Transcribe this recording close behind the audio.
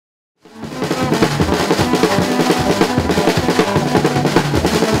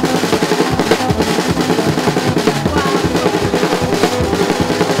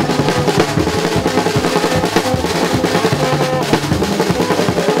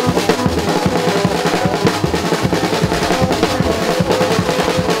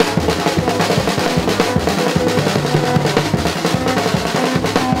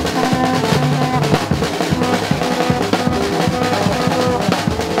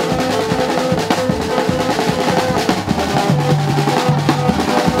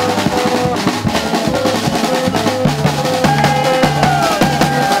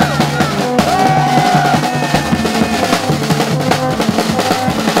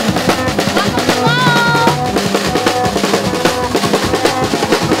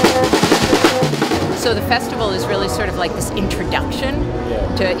festival is really sort of like this introduction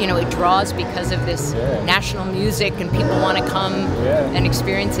to, you know, it draws because of this national music and people want to come and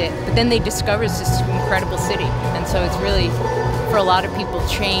experience it. But then they discover this incredible city. And so it's really, for a lot of people,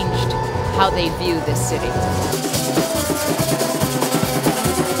 changed how they view this city.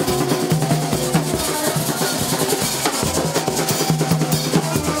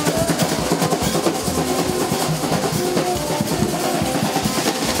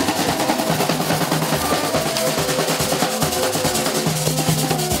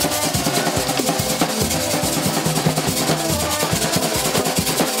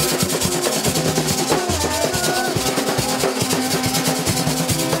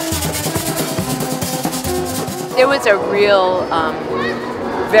 There was a real,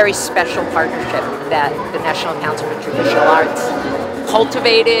 very special partnership that the National Council for Traditional Arts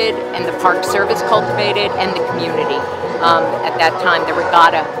cultivated, and the Park Service cultivated, and the community. At that time, the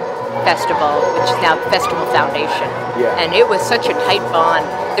Regatta Festival, which is now the Festival Foundation. And it was such a tight bond.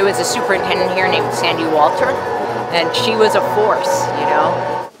 There was a superintendent here named Sandy Walter, and she was a force, you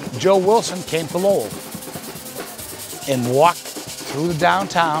know. Joe Wilson came to Lowell and walked through the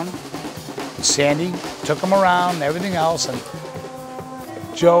downtown. Sandy took him around and everything else, and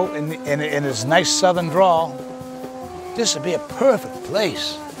Joe, in his nice southern drawl, this would be a perfect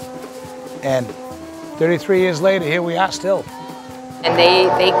place. And 33 years later, here we are still. And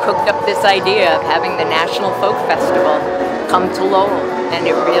they cooked up this idea of having the National Folk Festival come to Lowell, and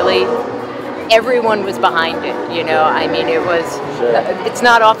it really, everyone was behind it, you know. I mean, it was, it's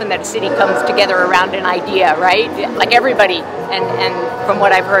not often that a city comes together around an idea, right? Like everybody, and from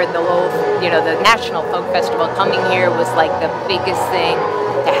what I've heard, the Lowell, you know, the National Folk Festival coming here was like the biggest thing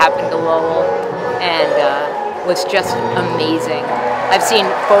to happen to Lowell, and was just amazing. I've seen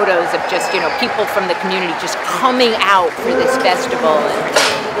photos of just, you know, people from the community just coming out for this festival,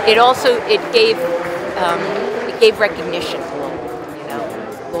 and it also, it gave recognition to Lowell, you know.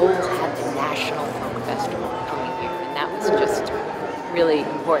 Lowell had the National Folk Festival coming here, and that was just really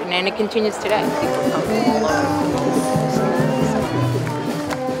important, and it continues today. People come from Lowell.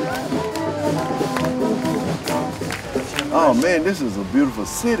 Oh man, this is a beautiful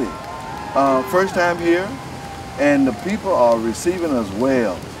city. First time here, and the people are receiving us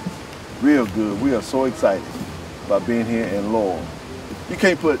well, real good. We are so excited about being here in Lowell. You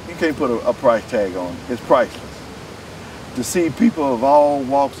can't put a price tag on it. It's priceless. To see people of all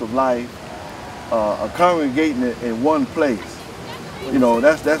walks of life congregating in one place, you know,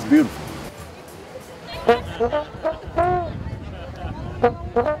 that's beautiful.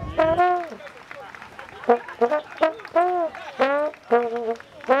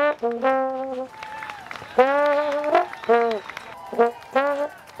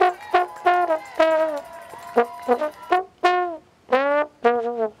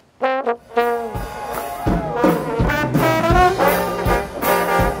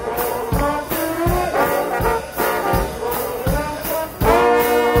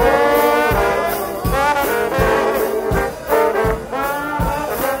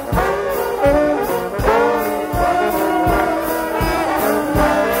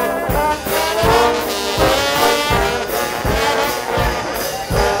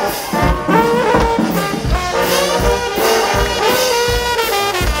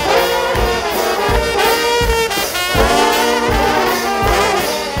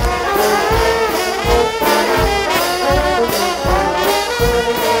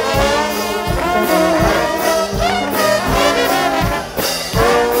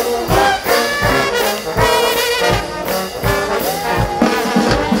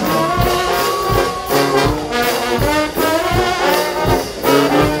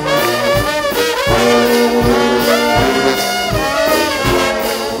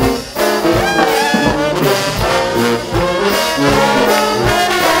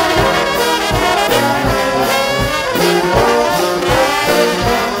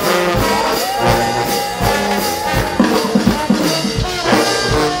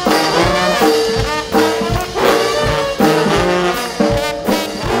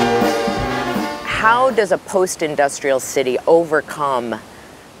 How does a post-industrial city overcome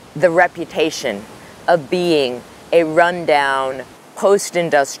the reputation of being a rundown,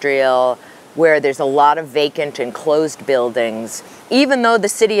 post-industrial, where there's a lot of vacant and closed buildings, even though the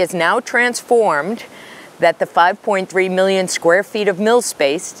city is now transformed, that the 5.3 million square feet of mill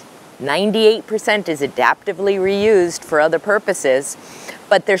space, 98% is adaptively reused for other purposes,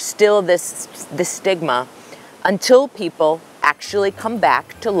 but there's still this stigma until people actually come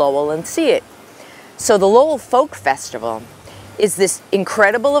back to Lowell and see it. So the Lowell Folk Festival is this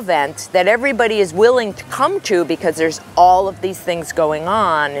incredible event that everybody is willing to come to because there's all of these things going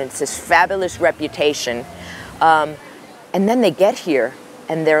on, and it's this fabulous reputation. And then they get here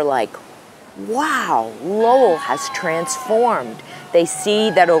and they're like, wow, Lowell has transformed. They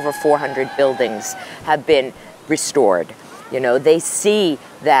see that over 400 buildings have been restored. You know, they see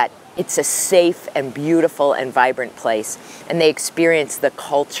that it's a safe and beautiful and vibrant place, and they experience the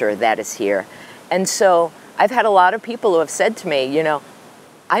culture that is here. And so I've had a lot of people who have said to me, you know,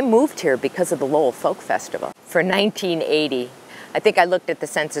 I moved here because of the Lowell Folk Festival. For 1980, I think I looked at the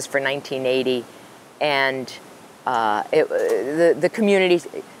census for 1980, and the community,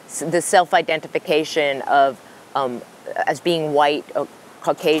 the self-identification of as being white or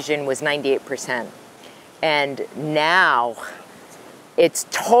Caucasian was 98%. And now it's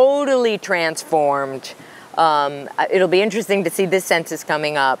totally transformed. It'll be interesting to see this census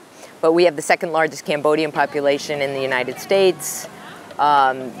coming up, but we have the second largest Cambodian population in the United States.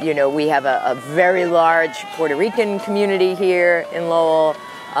 You know, we have a very large Puerto Rican community here in Lowell.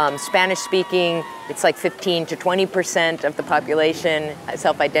 Spanish speaking, it's like 15 to 20% of the population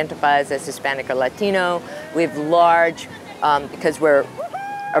self-identifies as Hispanic or Latino. We have large, because we're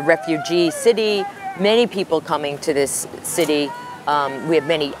a refugee city, many people coming to this city. We have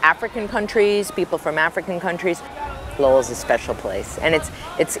many African countries, people from African countries. Lowell's a special place, and it's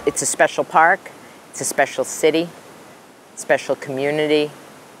a special park, it's a special city, special community.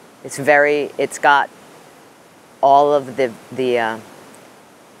 It's got all of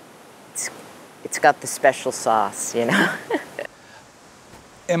it's got the special sauce, you know.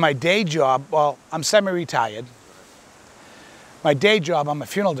 In my day job, well, I'm semi-retired. My day job, I'm a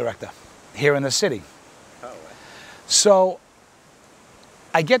funeral director here in the city. So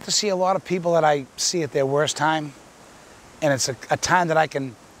I get to see a lot of people that I see at their worst time, and it's a time that I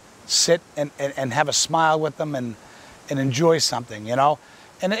can sit and have a smile with them and enjoy something, you know.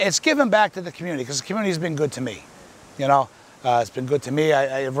 And it's given back to the community, because the community's been good to me, you know. It's been good to me.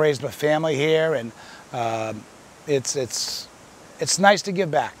 I've raised my family here, and it's nice to give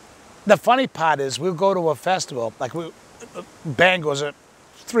back. The funny part is we'll go to a festival, like Bangor's a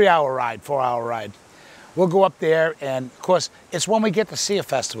 3-hour ride, 4-hour ride. We'll go up there, and of course, it's when we get to see a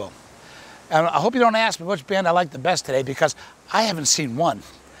festival. And I hope you don't ask me which band I like the best today, because I haven't seen one.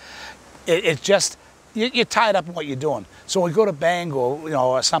 It's just, you're tied up in what you're doing. So we go to Bangor, you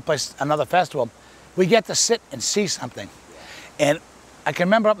know, or someplace, another festival, we get to sit and see something. And I can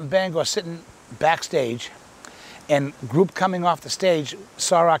remember up in Bangor sitting backstage, and a group coming off the stage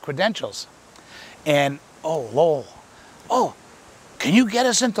saw our credentials. And, oh, Lowell. Oh, can you get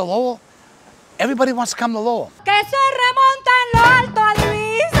us into Lowell? Everybody wants to come to Lowell. Que se remonta en lo alto a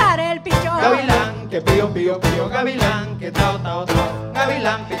divisar el pichón. Gavilán, que pío, pío, pío, gavilán, que tao, tao, tao.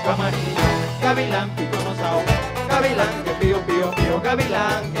 Gavilán, pico amarillo, gavilán, pico rosado. Gavilán, que pío, pío, pío,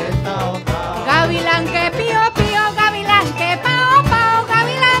 gavilán, que tao, tao. Gavilán que pío, pío, gavilán que pao, pao.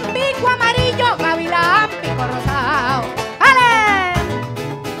 Gavilán pico amarillo, gavilán pico rosado. ¡Ale!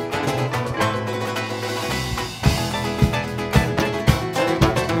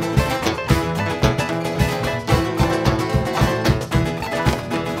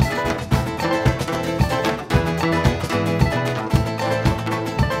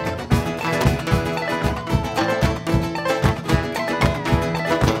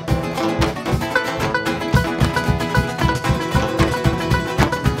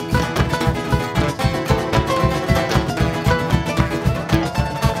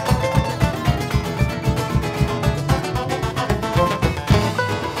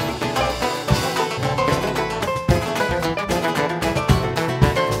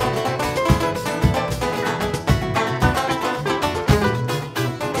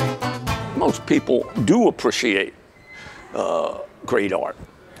 Most people do appreciate great art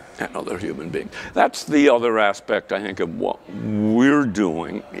and other human beings. That's the other aspect, I think, of what we're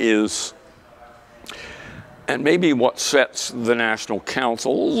doing is, and maybe what sets the National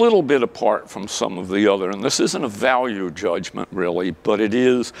Council a little bit apart from some of the other, and this isn't a value judgment really, but it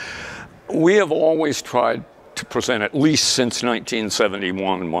is, we have always tried to present, at least since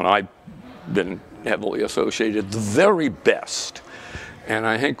 1971, when I've been heavily associated, the very best. And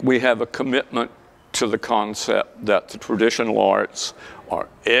I think we have a commitment to the concept that the traditional arts are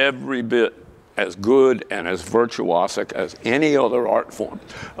every bit as good and as virtuosic as any other art form.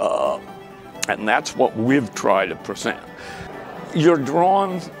 And that's what we've tried to present. You're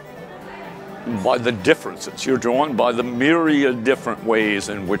drawn by the differences. You're drawn by the myriad different ways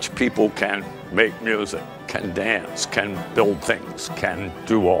in which people can make music, can dance, can build things, can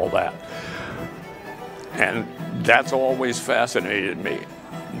do all that. And that's always fascinated me.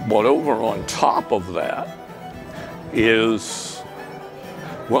 But over on top of that, is,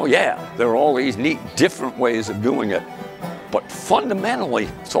 well, yeah, there are all these neat different ways of doing it, but fundamentally,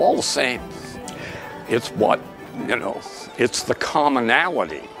 it's all the same. It's what, you know, it's the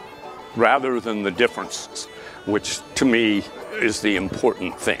commonality rather than the differences, which to me is the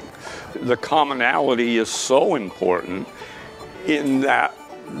important thing. The commonality is so important in that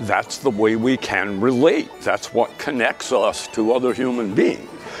that's the way we can relate. That's what connects us to other human beings.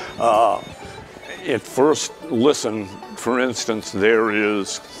 At first listen, for instance, there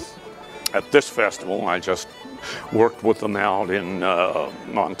is, at this festival, I just worked with them out in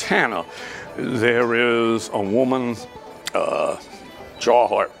Montana, there is a woman, jaw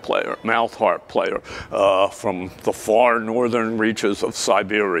harp player, mouth harp player from the far northern reaches of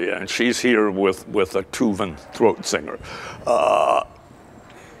Siberia, and she's here with a Tuvan throat singer.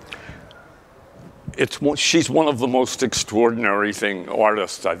 She's one of the most extraordinary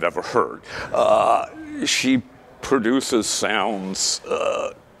artists I've ever heard. She produces sounds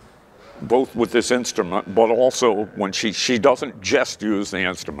both with this instrument, but also when she doesn't just use the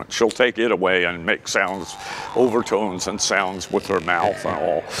instrument. She'll take it away and make sounds, overtones and sounds with her mouth and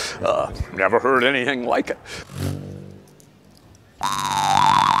all. Never heard anything like it.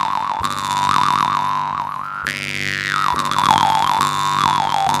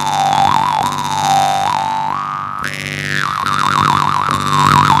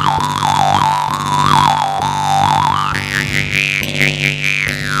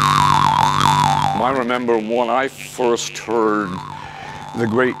 I remember when I first heard the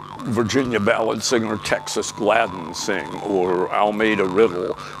great Virginia ballad singer Texas Gladden sing, or Almeida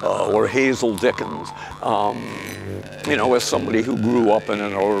Riddle, or Hazel Dickens. You know, as somebody who grew up in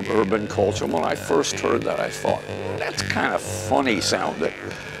an urban culture, when I first heard that, I thought, that's kind of funny sounding.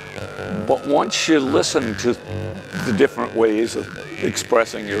 But once you listen to the different ways of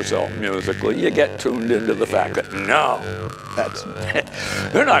expressing yourself musically, you get tuned into the fact that no,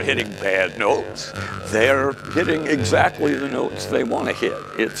 they're not hitting bad notes. They're hitting exactly the notes they want to hit.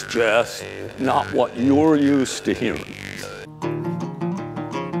 It's just not what you're used to hearing.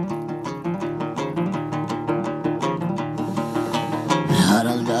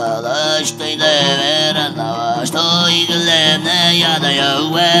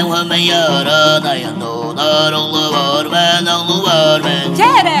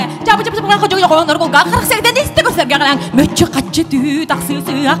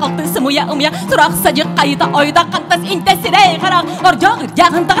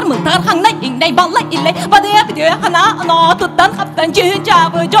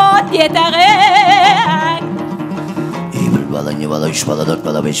 Bala, new bala, 3 bala, 4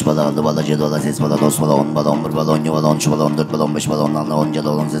 bala, 5 bala, 6 bala, 7 bala, 8 bala, 9 bala, 10 bala, 11 bala, 12 bala, 13 bala, 14 bala, 15 bala, 16 bala, 17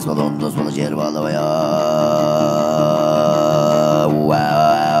 bala, 18 bala, 19 bala, 20 bala, ya.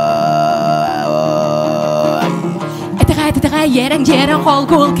 Yereng yereng kol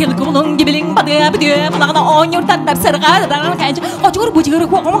kol kil kulung gibiling pada pada pelakna onyor tadar serga dalam kanj ojur bujur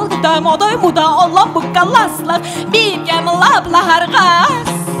ku ngomong kita moda muda Allah bukalaslar bir yamalab lahargas.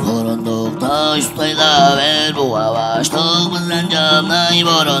 Orundukta üstayla ver bu avaştığımızdan camnay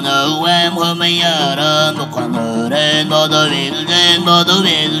borunu hem hümeyaran bu kanören bodu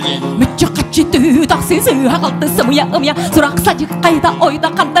bildin Müçükçütü taksisi hakaltı semuya ımya surak sacık kayda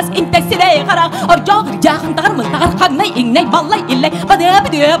oyda kantas intesine karak orjağır yağın dağır mı dağır kanay inay ballay illay bada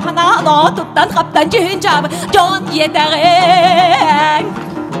bada hana no tuttan kaptan cüncab can yeteğen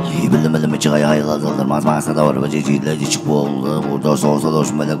Bildim çıkay hayla kaldırmaz masada var beciciyle çık oldu burada sorsa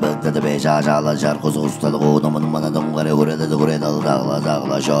doş melek bekle de beş aşağılar şarkısı ustalık oğlumun bana da mugare hurede de hurede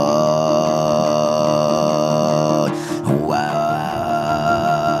dağla şoy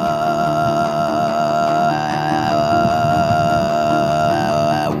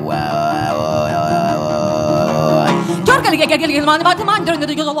Gel